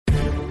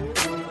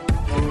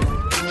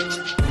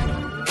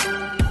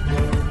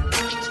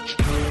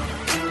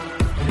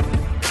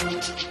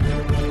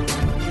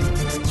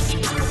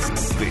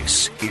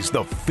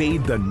the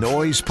Fade the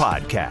Noise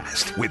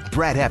podcast with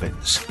Brad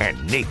Evans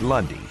and Nate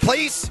Lundy.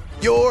 Place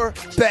your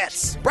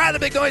bets. Brad the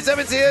Big Noise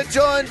Evans here,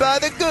 joined by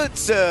the good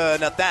sir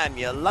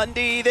Nathaniel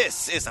Lundy.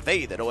 This is the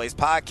Fade the Noise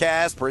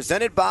podcast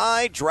presented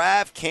by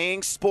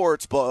DraftKings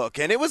Sportsbook.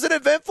 And it was an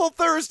eventful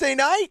Thursday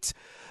night.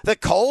 The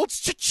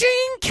Colts,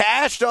 cha-ching,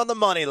 cashed on the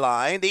money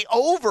line. The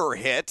over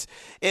hit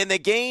in the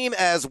game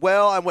as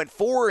well. I went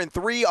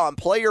 4-3 on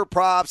player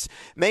props,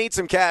 made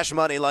some cash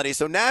money, Lundy.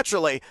 So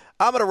naturally,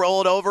 I'm going to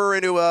roll it over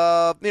into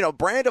a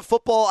brand of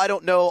football I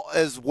don't know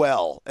as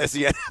well as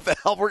the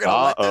NFL. We're going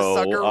to let this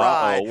sucker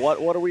ride.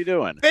 What are we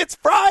doing? It's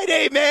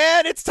Friday,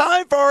 man. It's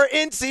time for our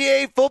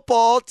NCAA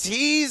football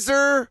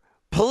teaser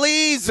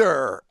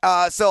pleaser.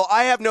 So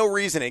I have no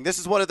reasoning. This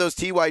is one of those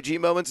TYG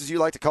moments, as you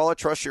like to call it,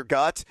 trust your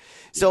gut.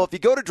 So if you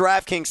go to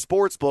DraftKings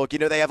Sportsbook,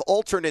 they have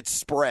alternate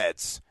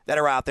spreads that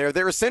are out there.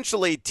 They're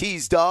essentially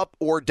teased up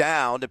or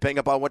down, depending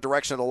upon what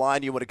direction of the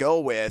line you want to go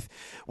with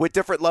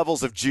different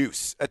levels of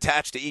juice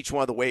attached to each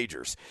one of the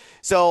wagers.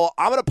 So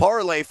I'm going to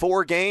parlay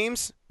 4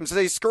 games and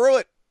say, screw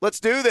it.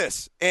 Let's do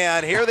this.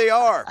 And here they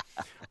are.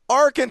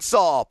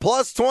 Arkansas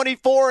plus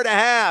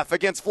 24.5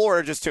 against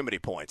Florida, just too many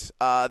points.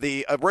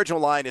 The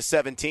original line is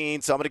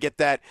 17, so I'm going to get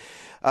that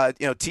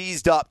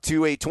teased up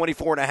to a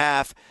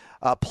 24.5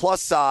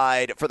 plus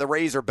side for the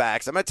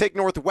Razorbacks. I'm going to take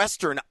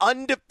Northwestern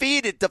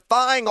undefeated,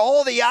 defying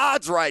all the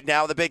odds right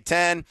now in the Big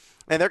Ten,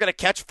 and they're going to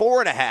catch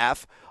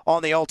 4.5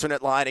 on the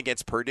alternate line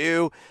against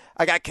Purdue.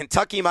 I got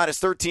Kentucky minus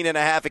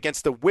 13.5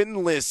 against the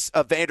winless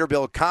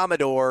Vanderbilt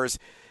Commodores.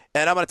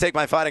 And I'm going to take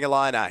my Fighting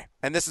Illini.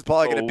 And this is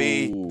probably going to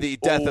be the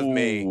death of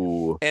me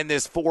in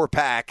this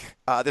 4-pack,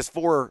 this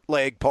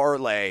 4-leg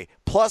parlay,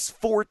 plus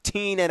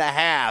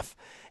 14.5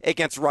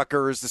 against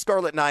Rutgers. The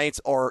Scarlet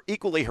Knights are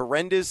equally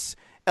horrendous.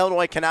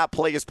 Illinois cannot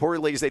play as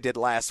poorly as they did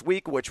last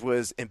week, which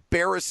was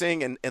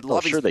embarrassing, and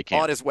Lovey's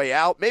on his way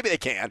out. Maybe they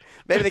can.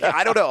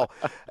 I don't know.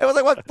 It was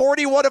like,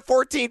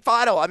 41-14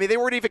 final. I mean, they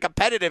weren't even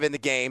competitive in the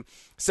game.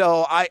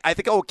 So I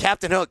think,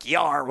 Captain Hook,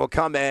 Yar, will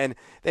come in.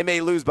 They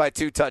may lose by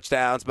 2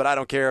 touchdowns, but I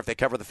don't care if they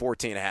cover the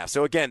 14.5.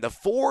 So, again, the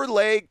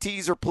 4-leg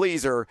teaser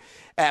pleaser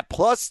at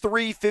plus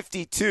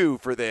 352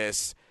 for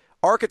this.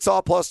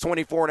 Arkansas plus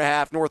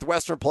 24.5,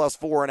 Northwestern plus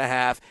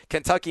 4.5,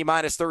 Kentucky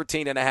minus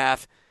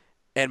 13.5.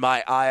 And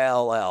my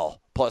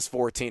ILL plus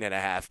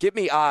 14.5. Give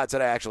me odds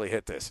that I actually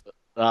hit this.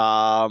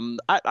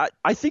 I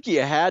think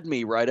you had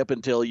me right up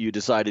until you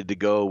decided to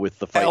go with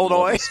the fight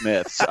Illinois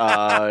Smiths.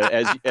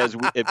 As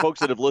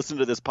folks that have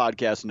listened to this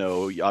podcast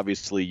know,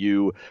 obviously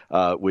you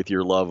with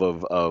your love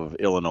of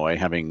Illinois,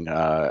 having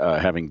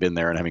been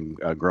there and having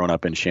grown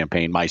up in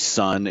Champaign. My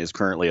son is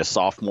currently a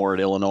sophomore at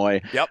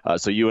Illinois. Yep.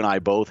 So you and I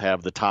both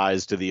have the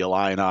ties to the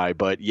Illini.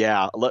 But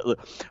yeah,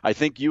 I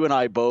think you and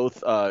I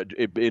both,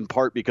 in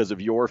part because of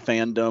your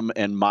fandom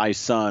and my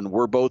son,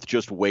 we're both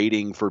just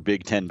waiting for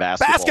Big Ten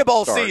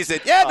basketball season.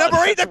 Yeah, number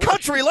 8 in the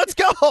country. Let's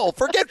go.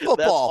 Forget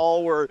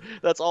football.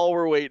 That's all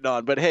we're waiting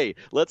on. But hey,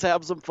 let's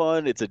have some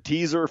fun. It's a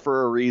teaser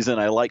for a reason.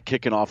 I like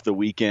kicking off the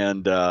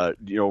weekend,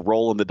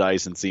 rolling the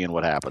dice and seeing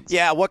what happens.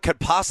 Yeah, what could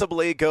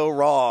possibly go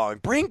wrong?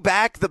 Bring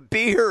back the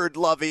beard,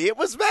 Lovey. It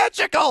was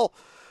magical.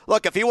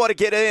 Look, if you want to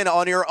get in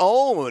on your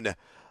own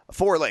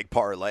 4-leg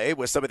parlay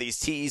with some of these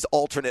teas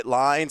alternate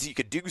lines, you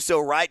could do so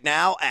right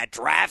now at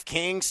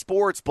DraftKings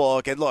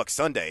Sportsbook. And look,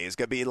 Sunday is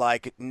going to be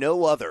like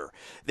no other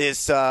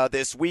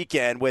this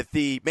weekend with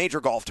the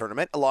major golf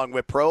tournament along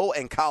with pro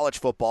and college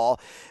football.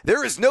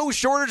 There is no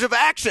shortage of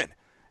action.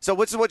 So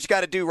this is what you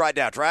got to do right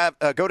now.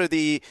 Go to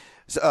the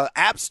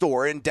App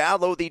Store and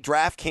download the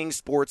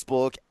DraftKings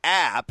Sportsbook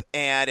app.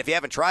 And if you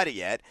haven't tried it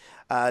yet,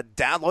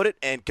 download it,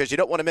 and because you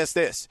don't want to miss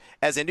this.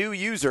 As a new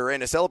user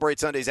and to celebrate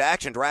Sunday's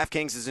action,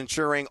 DraftKings is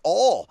ensuring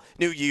all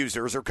new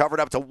users are covered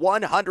up to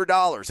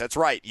 $100. That's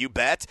right, you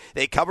bet.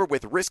 They cover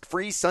with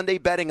risk-free Sunday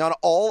betting on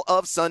all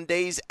of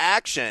Sunday's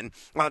action.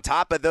 On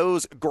top of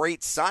those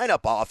great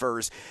sign-up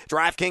offers,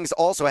 DraftKings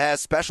also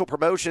has special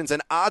promotions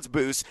and odds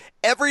boosts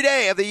every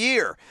day of the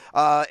year,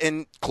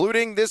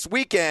 including this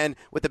weekend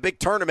with the big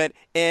tournament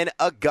in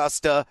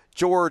Augusta,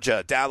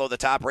 Georgia. Download the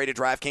top-rated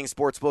DraftKings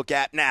Sportsbook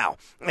app now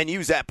and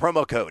use that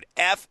promo code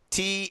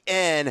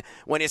FTN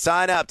when you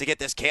sign up to get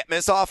this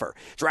can't-miss offer.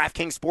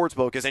 DraftKings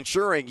Sportsbook is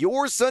insuring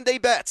your Sunday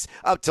bets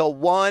up to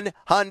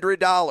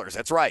 $100.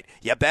 That's right.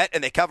 You bet,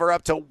 and they cover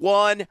up to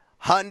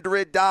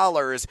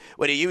 $100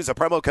 when you use a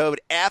promo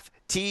code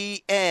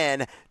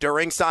FTN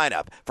during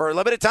sign-up. For a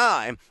limited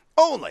time,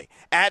 only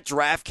at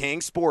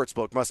DraftKings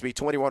Sportsbook. Must be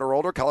 21 or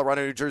older.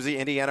 Colorado, New Jersey,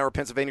 Indiana, or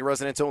Pennsylvania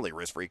residents only.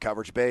 Risk-free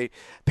coverage paid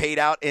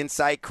out in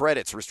site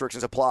credits.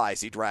 Restrictions apply.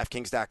 See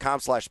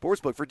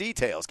DraftKings.com/sportsbook for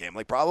details.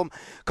 Gambling problem?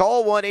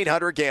 Call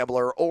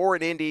 1-800-GAMBLER or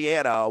in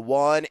Indiana,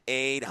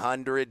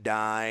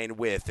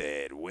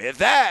 1-800-9-WITH-IT. With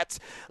that,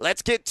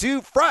 let's get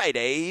to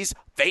Friday's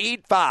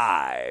Fade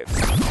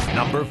 5.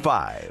 Number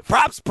 5.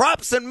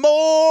 Props, and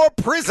more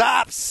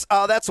Prizops.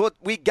 That's what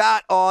we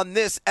got on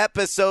this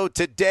episode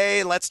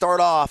today. Let's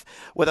start off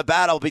with a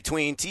battle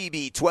between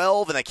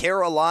TB12 and the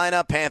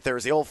Carolina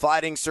Panthers, the old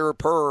Fighting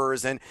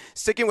Spurs. And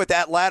sticking with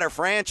that latter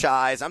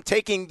franchise, I'm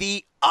taking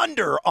the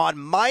under on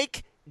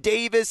Mike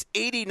Davis,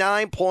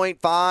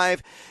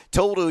 89.5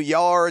 total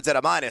yards at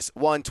a minus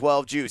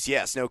 112 juice.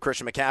 Yes, no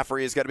Christian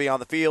McCaffrey is going to be on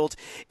the field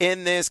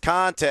in this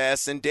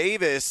contest. And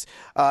Davis,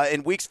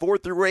 in weeks 4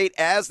 through 8,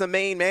 as the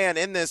main man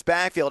in this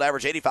backfield,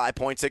 averaged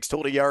 85.6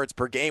 total yards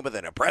per game with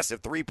an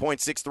impressive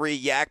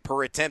 3.63 yak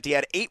per attempt. He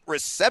had 8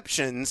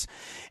 receptions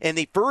in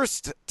the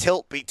first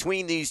tilt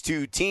between these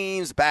two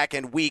teams back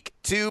in week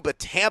 2, but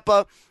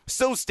Tampa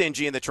so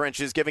stingy in the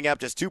trenches, giving up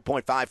just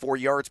 2.54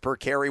 yards per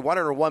carry,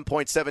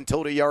 101.7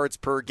 total yards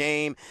per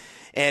game.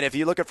 And if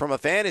you look at it from a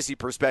fantasy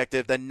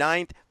perspective, the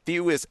 9th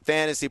fewest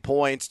fantasy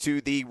points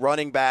to the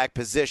running back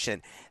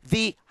position.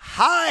 The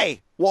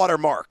high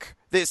watermark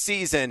this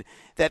season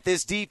that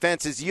this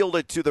defense has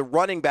yielded to the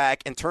running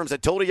back in terms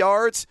of total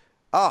yards,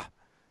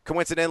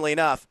 coincidentally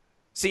enough,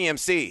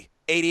 CMC,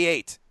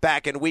 88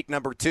 back in week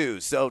number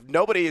 2. So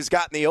nobody has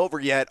gotten the over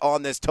yet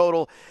on this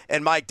total,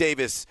 and Mike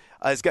Davis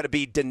is going to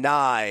be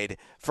denied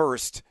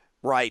first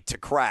right to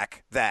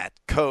crack that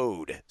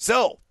code.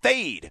 So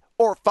fade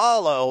or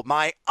follow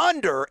my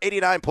under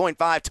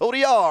 89.5 total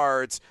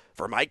yards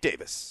for Mike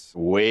Davis.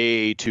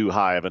 Way too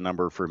high of a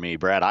number for me,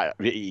 Brad.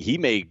 He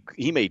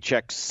may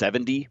check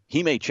 70.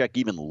 He may check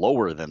even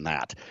lower than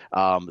that.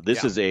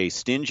 This is a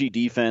stingy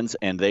defense,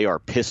 and they are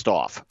pissed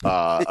off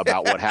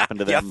about what happened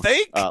to them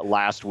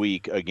last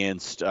week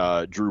against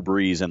Drew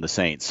Brees and the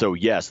Saints. So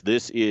yes,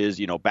 this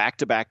is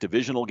back-to-back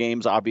divisional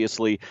games.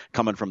 Obviously,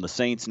 coming from the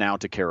Saints now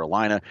to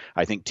Carolina.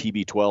 I think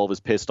TB12 is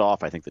pissed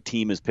off. I think the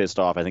team is pissed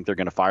off. I think they're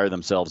going to fire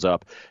themselves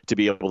up to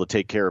be able to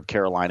take care of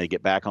Carolina,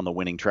 get back on the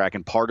winning track,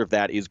 and part of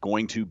that is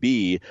going to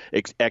be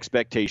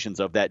expectations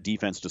of that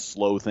defense to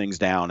slow things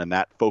down, and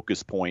that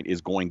focus point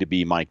is going to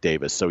be Mike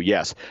Davis. So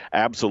yes,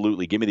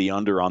 absolutely, give me the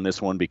under on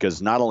this one,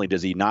 because not only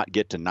does he not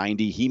get to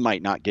 90, he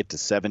might not get to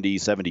 70,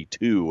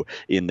 72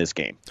 in this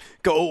game.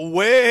 Go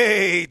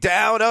way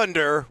down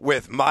under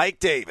with Mike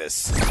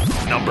Davis.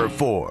 Number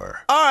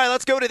 4. All right,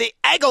 let's go to the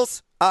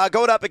Eagles.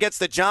 Going up against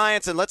the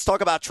Giants, and let's talk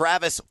about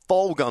Travis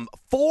Fulgham.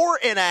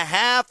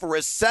 4.5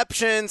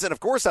 receptions, and of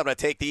course I'm going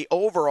to take the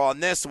over on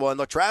this one.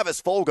 Look,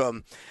 Travis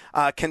Fulgham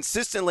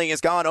consistently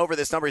has gone over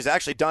this number. He's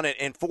actually done it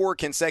in 4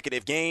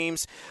 consecutive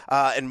games,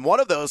 and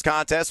one of those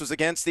contests was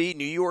against the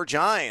New York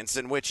Giants,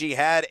 in which he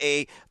had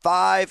a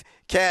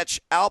 5-catch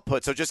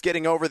output, so just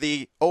getting over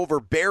the over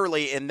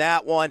barely in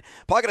that one.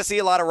 Probably going to see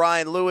a lot of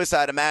Ryan Lewis,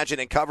 I'd imagine,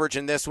 in coverage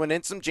in this one,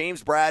 and some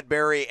James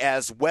Bradbury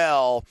as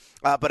well,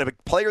 but a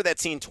player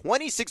that's seen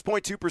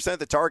 26.2% of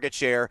the target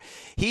share.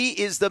 He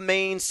is the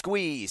main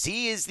squeeze.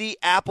 He is the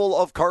apple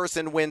of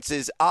Carson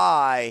Wentz's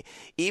eye,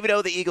 even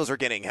though the Eagles are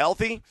getting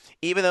healthy,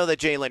 even though that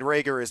Jalen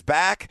Reagor is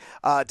back,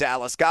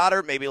 Dallas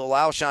Goedert, maybe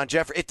Alshon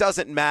Jeffrey, it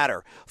doesn't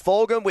matter.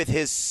 Fulgham, with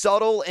his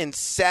subtle and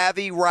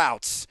savvy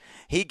routes,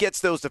 he gets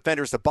those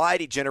defenders to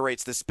bite, he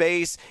generates the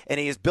space, and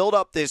he has built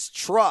up this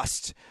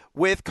trust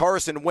with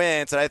Carson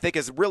Wentz, and I think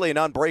is really an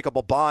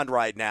unbreakable bond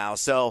right now.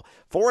 So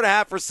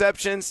 4.5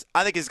 receptions,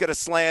 I think he's going to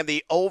slam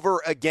the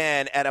over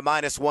again at a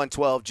minus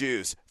 112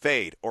 juice.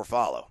 Fade or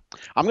follow?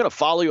 I'm going to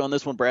follow you on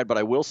this one, Brad, but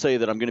I will say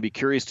that I'm going to be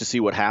curious to see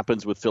what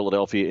happens with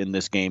Philadelphia in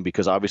this game,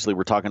 because obviously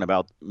we're talking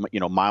about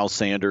Miles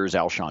Sanders,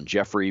 Alshon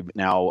Jeffrey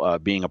now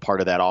being a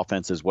part of that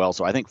offense as well.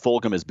 So I think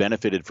Fulgham has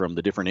benefited from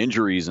the different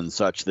injuries and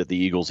such that the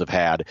Eagles have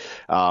had.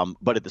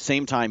 But at the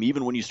same time,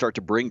 even when you start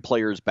to bring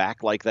players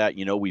back like that,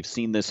 we've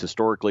seen this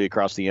historically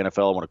across the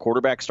NFL. When a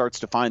quarterback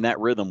starts to find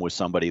that rhythm with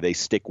somebody, they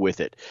stick with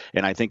it.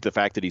 And I think the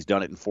fact that he's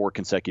done it in 4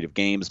 consecutive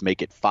games,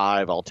 make it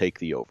 5, I'll take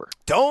the over.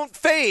 Don't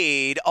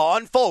fade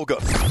on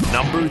Fulgham.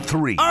 Number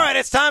 3. All right,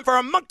 it's time for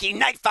a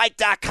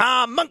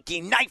MonkeyKnifeFight.com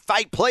Monkey Knife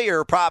Fight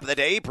Player Prop of the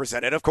Day,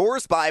 presented, of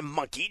course, by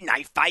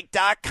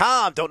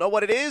MonkeyKnifeFight.com. Don't know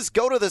what it is?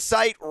 Go to the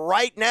site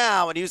right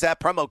now and use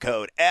that promo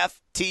code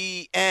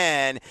FTN.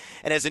 And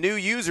as a new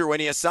user, when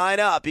you sign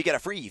up, you get a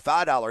free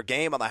 $5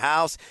 game on the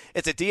house.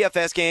 It's a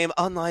DFS game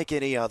unlike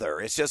any other.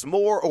 It's just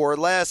more or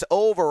less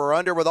over or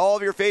under with all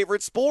of your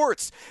favorite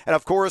sports. And,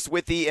 of course,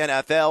 with the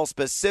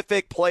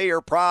NFL-specific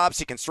player props,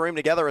 you can stream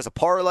together as a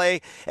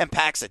parlay and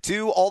packs of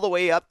 2 all the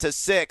way up to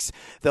 6.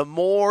 The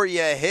more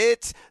you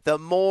hit, the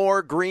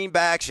more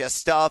greenbacks you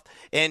stuff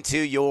into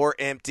your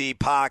empty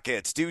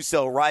pockets. Do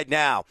so right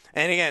now.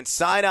 And again,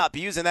 sign up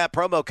using that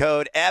promo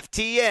code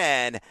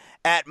FTN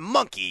at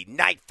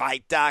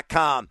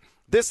MonkeyKnifeFight.com.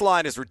 This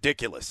line is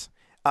ridiculous.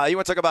 You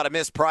want to talk about a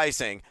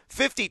mispricing.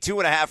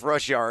 52.5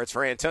 rush yards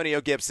for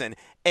Antonio Gibson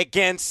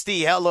against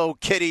the Hello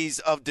Kitties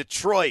of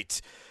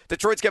Detroit.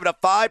 Detroit's given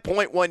up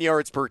 5.1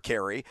 yards per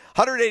carry,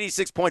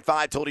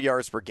 186.5 total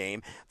yards per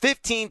game,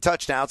 15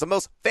 touchdowns, the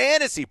most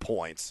fantasy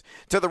points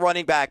to the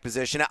running back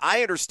position.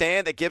 I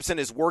understand that Gibson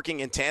is working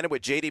in tandem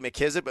with J.D.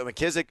 McKissic, but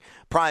McKissic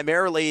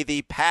primarily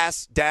the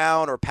pass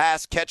down or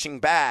pass catching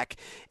back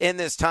in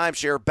this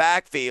timeshare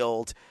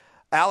backfield.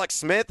 Alex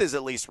Smith is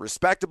at least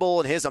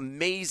respectable in his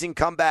amazing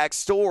comeback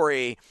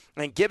story.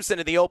 And Gibson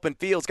in the open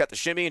field's got the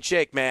shimmy and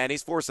shake, man.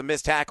 He's forced a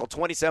missed tackle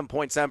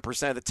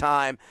 27.7% of the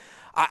time.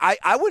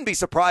 I wouldn't be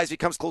surprised if he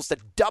comes close to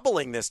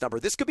doubling this number.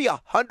 This could be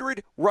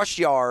 100 rush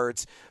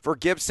yards for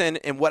Gibson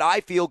in what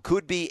I feel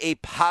could be a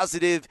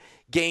positive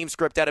game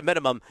script at a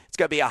minimum. It's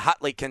going to be a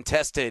hotly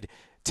contested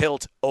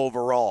tilt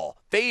overall.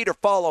 Fade or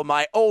follow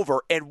my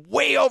over, and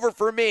way over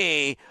for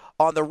me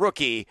on the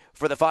rookie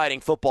for the Fighting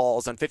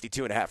Footballs on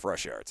 52.5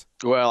 rush yards.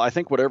 Well, I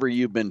think whatever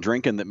you've been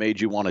drinking that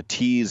made you want to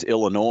tease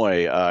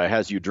Illinois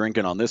has you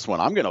drinking on this one.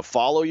 I'm going to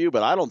follow you,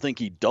 but I don't think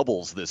he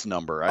doubles this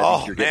number. I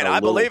think you're getting a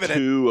little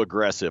too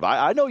aggressive.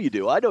 I know you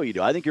do. I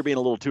think you're being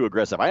a little too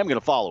aggressive. I am going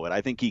to follow it.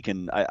 I think he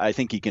can. I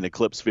think he can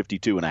eclipse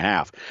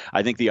 52.5.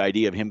 I think the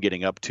idea of him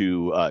getting up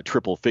to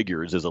triple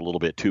figures is a little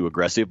bit too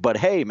aggressive. But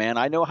hey, man,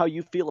 I know how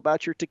you feel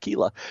about your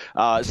tequila.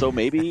 So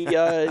maybe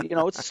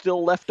it's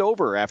still left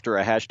over after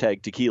a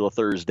hashtag Tequila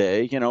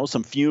Thursday.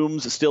 Some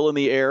fumes still in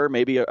the air,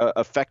 maybe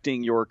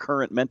affecting your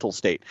current mental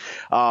state.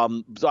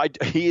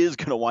 He is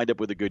going to wind up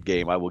with a good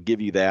game. I will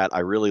give you that. I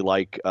really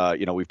like,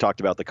 we've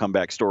talked about the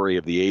comeback story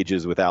of the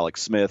ages with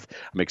Alex Smith.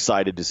 I'm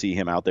excited to see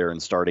him out there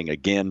and starting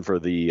again for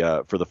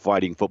the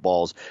Fighting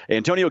Footballs.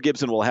 Antonio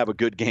Gibson will have a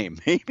good game.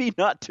 Maybe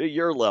not to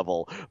your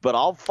level, but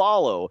I'll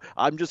follow.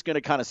 I'm just going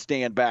to kind of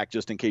stand back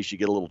just in case you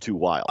get a little too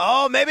wild.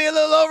 Oh, maybe a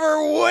little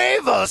over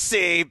wave, we'll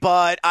see,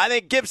 but I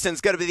think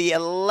Gibson's going to be the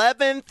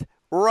 11th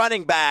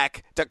running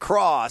back to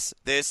cross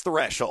this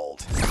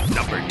threshold.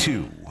 Number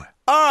 2.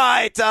 All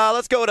right,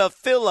 let's go to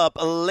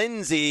Philip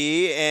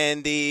Lindsay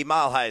in the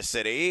Mile High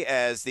City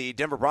as the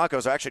Denver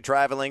Broncos are actually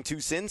traveling to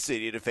Sin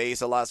City to face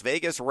the Las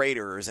Vegas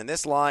Raiders, and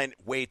this line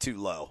way too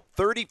low.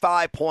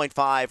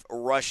 35.5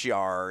 rush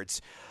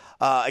yards.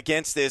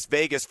 Against this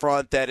Vegas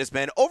front that has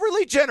been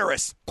overly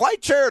generous,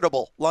 quite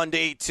charitable,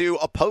 Lundy, to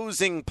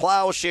opposing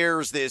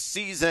plowshares this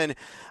season,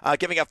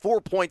 giving up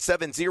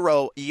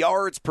 4.70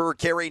 yards per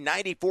carry,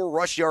 94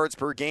 rush yards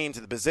per game to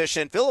the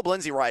position. Philip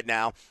Lindsay right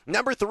now,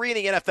 number 3 in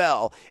the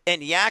NFL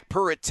in yak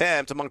per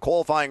attempt among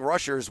qualifying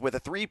rushers with a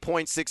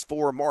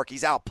 3.64 mark.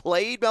 He's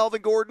outplayed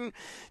Melvin Gordon.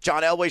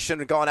 John Elway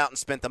shouldn't have gone out and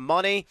spent the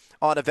money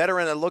on a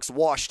veteran that looks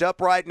washed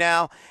up right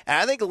now. And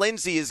I think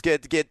Lindsay is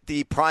good to get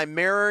the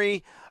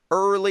primary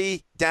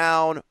early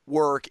down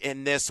work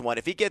in this one.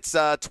 If he gets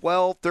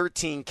 12,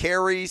 13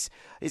 carries,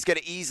 he's going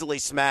to easily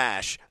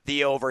smash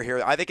the over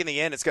here. I think in the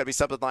end it's going to be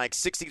something like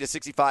 60 to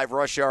 65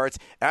 rush yards,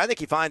 and I think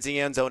he finds the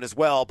end zone as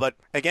well. But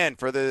again,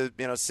 for the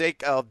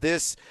sake of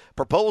this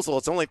proposal,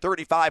 it's only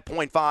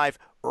 35.5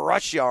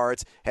 rush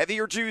yards.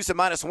 Heavier juice at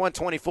minus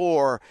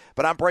 124,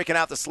 but I'm breaking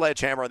out the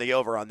sledgehammer on the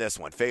over on this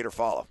one. Fade or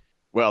follow?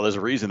 Well, there's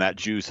a reason that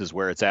juice is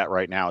where it's at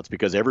right now. It's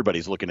because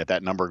everybody's looking at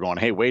that number going,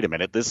 hey, wait a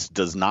minute, this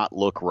does not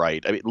look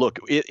right. I mean, look,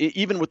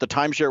 even with the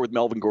timeshare with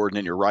Melvin Gordon,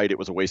 and you're right, it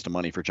was a waste of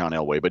money for John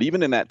Elway. But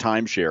even in that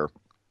timeshare,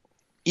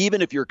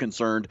 even if you're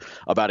concerned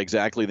about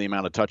exactly the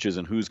amount of touches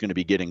and who's going to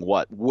be getting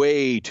what,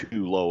 way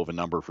too low of a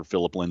number for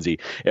Philip Lindsay.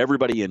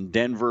 Everybody in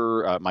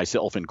Denver,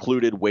 myself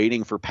included,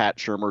 waiting for Pat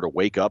Shurmur to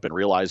wake up and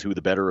realize who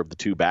the better of the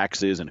two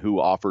backs is and who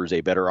offers a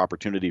better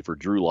opportunity for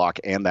Drew Lock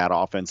and that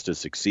offense to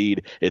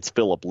succeed. It's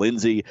Philip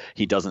Lindsay.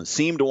 He doesn't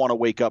seem to want to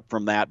wake up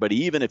from that, but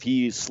even if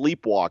he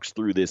sleepwalks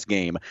through this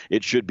game,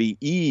 it should be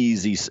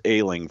easy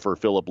sailing for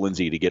Philip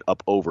Lindsay to get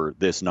up over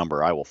this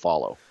number. I will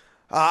follow.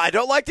 I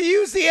don't like to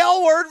use the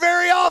L word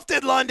very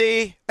often,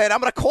 Lundy, and I'm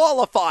going to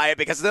qualify it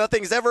because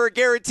nothing's ever a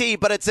guarantee,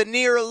 but it's a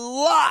near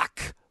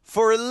lock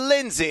for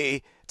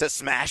Lindsay to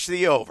smash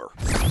the over.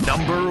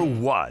 Number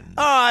 1.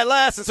 All right,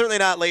 last and certainly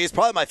not least,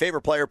 probably my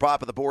favorite player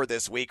prop of the board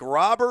this week,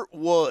 Robert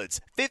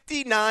Woods,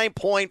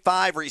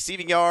 59.5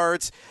 receiving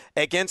yards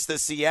against the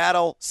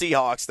Seattle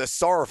Seahawks, the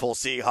sorrowful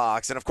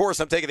Seahawks. And, of course,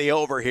 I'm taking the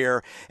over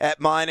here at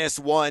minus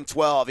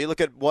 112. You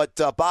look at what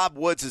Bob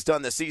Woods has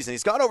done this season.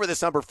 He's gone over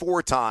this number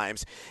 4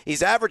 times.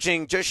 He's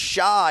averaging just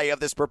shy of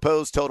this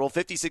proposed total,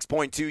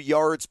 56.2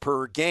 yards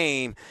per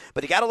game.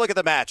 But you got to look at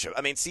the matchup.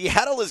 I mean,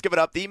 Seattle has given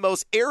up the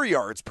most air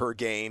yards per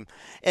game,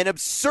 an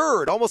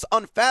absurd, almost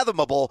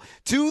unfathomable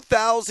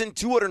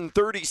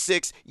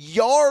 2,236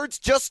 yards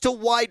just to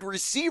wide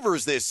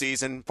receivers this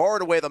season, far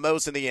and away the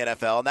most in the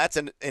NFL, and that's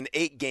in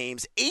 8 games.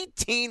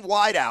 18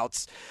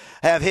 wideouts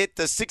have hit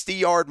the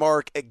 60-yard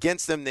mark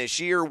against them this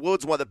year.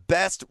 Woods, one of the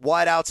best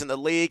wideouts in the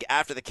league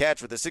after the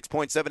catch with a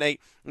 6.78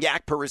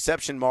 yak per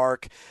reception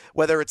mark,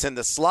 whether it's in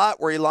the slot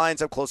where he lines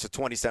up close to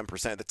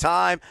 27% of the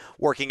time,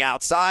 working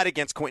outside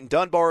against Quentin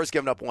Dunbar, has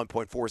given up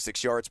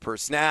 1.46 yards per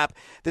snap.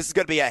 This is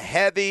going to be a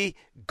heavy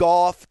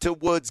Goff to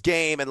Woods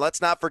game, and let's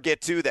not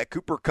forget, too, that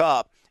Cooper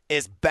Kupp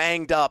is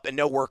banged up and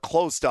nowhere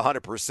close to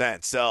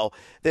 100%. So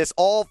this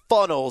all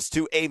funnels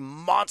to a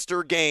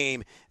monster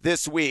game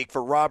this week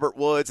for Robert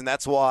Woods, and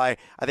that's why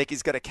I think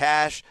he's going to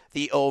cash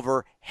the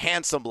over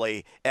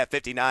handsomely at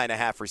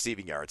 59.5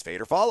 receiving yards.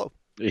 Fade or follow?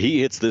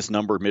 He hits this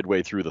number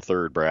midway through the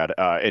third, Brad,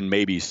 and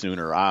maybe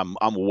sooner. I'm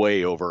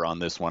way over on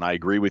this one. I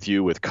agree with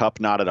you. With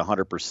Kupp not at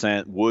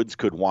 100%, Woods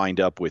could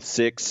wind up with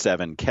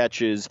 6-7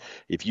 catches.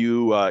 If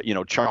you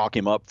chalk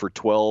him up for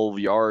 12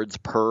 yards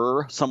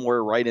per,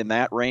 somewhere right in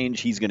that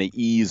range, he's going to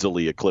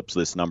easily eclipse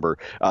this number.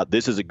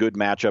 This is a good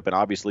matchup, and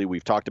obviously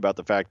we've talked about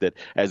the fact that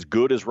as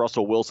good as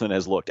Russell Wilson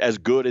has looked, as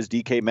good as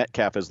DK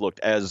Metcalf has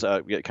looked, as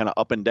kind of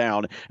up and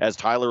down as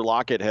Tyler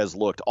Lockett has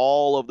looked,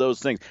 all of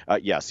those things.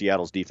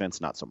 Seattle's defense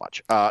not so much.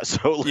 much.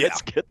 So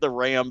let's get the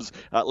Rams.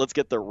 Let's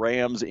get the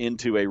Rams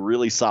into a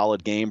really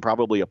solid game,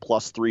 probably a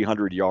plus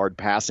 300-yard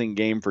passing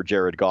game for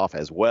Jared Goff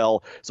as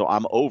well. So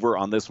I'm over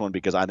on this one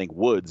because I think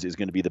Woods is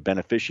going to be the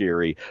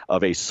beneficiary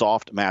of a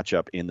soft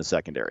matchup in the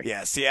secondary.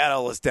 Yeah,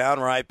 Seattle is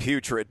downright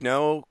putrid.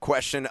 No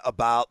question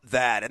about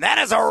that. And that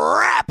is a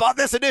wrap on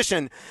this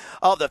edition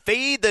of the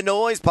Feed the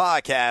Noise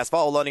podcast.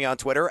 Follow Lundy on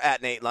Twitter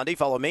at Nate Lundy.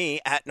 Follow me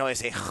at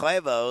Noisy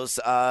Huevos.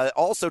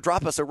 Also,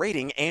 drop us a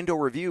rating and a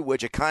review,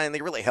 which it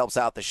kindly really helps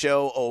out the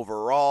show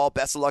overall.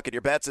 Best of luck at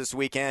your bets this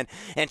weekend.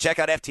 And check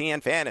out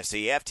FTN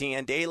Fantasy,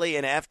 FTN Daily,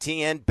 and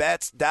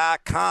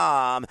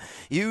FTNBets.com.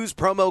 Use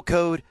promo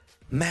code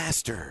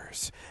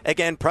MASTERS.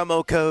 Again,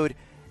 promo code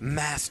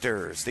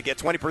MASTERS to get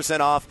 20%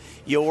 off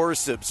your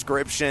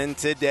subscription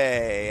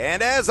today.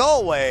 And as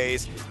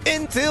always,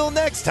 until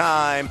next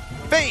time,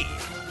 feed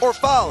or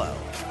follow.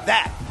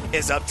 That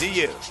is up to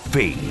you.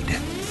 Feed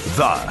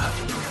the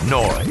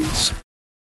Noise.